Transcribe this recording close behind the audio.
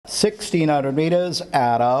1600 metres,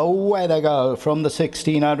 and away they go from the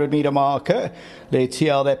 1600 metre marker. Let's see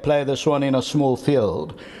how they play this one in a small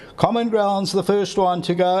field. Common Ground's the first one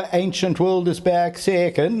to go. Ancient World is back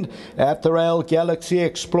second. At the rail, Galaxy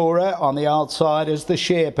Explorer. On the outside is the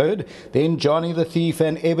Shepherd. Then Johnny the Thief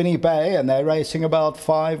and Ebony Bay, and they're racing about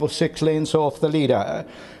 5 or 6 lengths off the leader.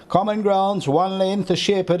 Common Ground's 1 length. The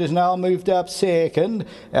Shepherd is now moved up second.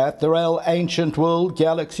 At the rail, Ancient World,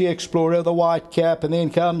 Galaxy Explorer, the white cap, and then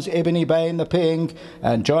comes Ebony Bay in the pink,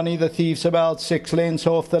 and Johnny the Thief's about 6 lengths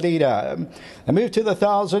off the leader. They move to the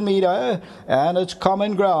 1000 metre, and it's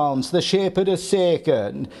Common Ground's. The Shepherd is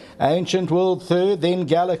second. Ancient World third, then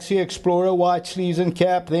Galaxy Explorer, white sleeves and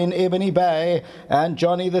cap, then Ebony Bay, and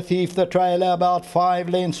Johnny the Thief, the trailer, about 5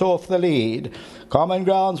 lengths off the lead. Common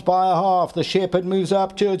Ground's by a half. The Shepherd moves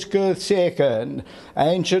up to its girth second.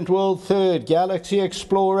 Ancient World third. Galaxy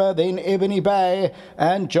Explorer, then Ebony Bay,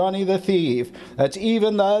 and Johnny the Thief. It's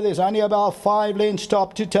even though there's only about 5 lengths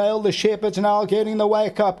top to tail. The Shepherd's now getting the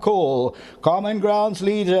wake-up call. Common Ground's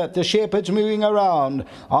leads it. The Shepherd's moving around.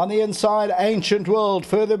 On the inside, Ancient World.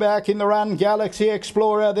 Further back in the run, Galaxy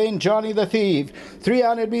Explorer, then Johnny the Thief.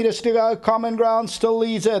 300 metres to go. Common Ground still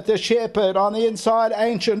leads it. The Shepherd. On the inside,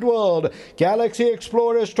 Ancient World. Galaxy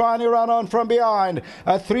Explorers trying to run on from behind.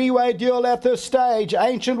 A 3-way duel at this stage.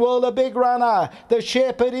 Ancient World a big runner. The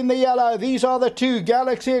Shepherd in the yellow. These are the two.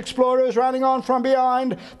 Galaxy Explorers running on from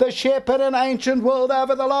behind. The Shepherd and Ancient World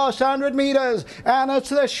over the last 100 metres. And it's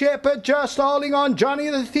the Shepherd just holding on. Johnny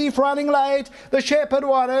the Thief running late. The Shepherd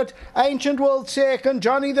won it. Ancient World second.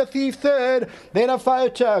 Johnny the Thief third. Then a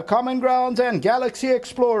photo. Common Grounds and Galaxy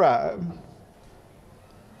Explorer.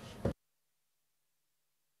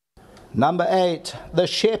 Number 8, the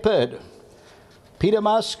Shepherd. Peter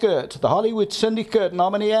Muscat, the Hollywood Syndicate,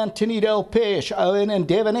 nominee Anthony Del Pesh, Owen and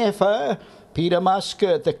Devon Effer. Peter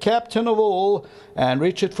Muscat, the captain of all, and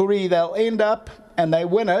Richard Fourie. They'll end up and they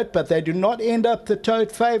win it, but they do not end up the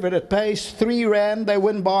tote favourite. It pays 3 rand. They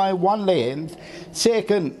win by 1 length.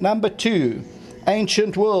 Second, number 2,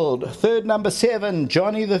 Ancient World. Third, number 7,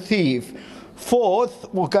 Johnny the Thief.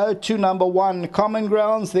 Fourth will go to number 1, Common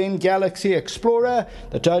Grounds, then Galaxy Explorer.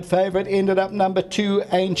 The tote favourite ended up number 2,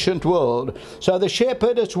 Ancient World. So the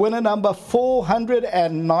Shepherd is winner number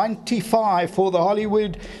 495 for the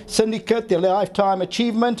Hollywood Syndicate, their lifetime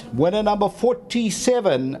achievement. Winner number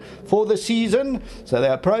 47 for the season. So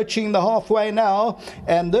they're approaching the halfway now.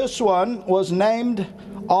 And this one was named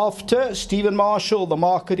after Stephen Marshall, the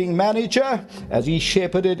marketing manager, as he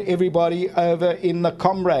shepherded everybody over in the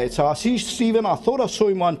comrade. So I see Stephen, I thought I saw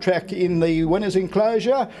him on track in the winner's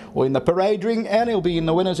enclosure or in the parade ring, and he'll be in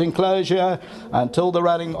the winner's enclosure until the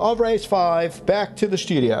running of race 5. Back to the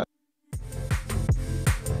studio.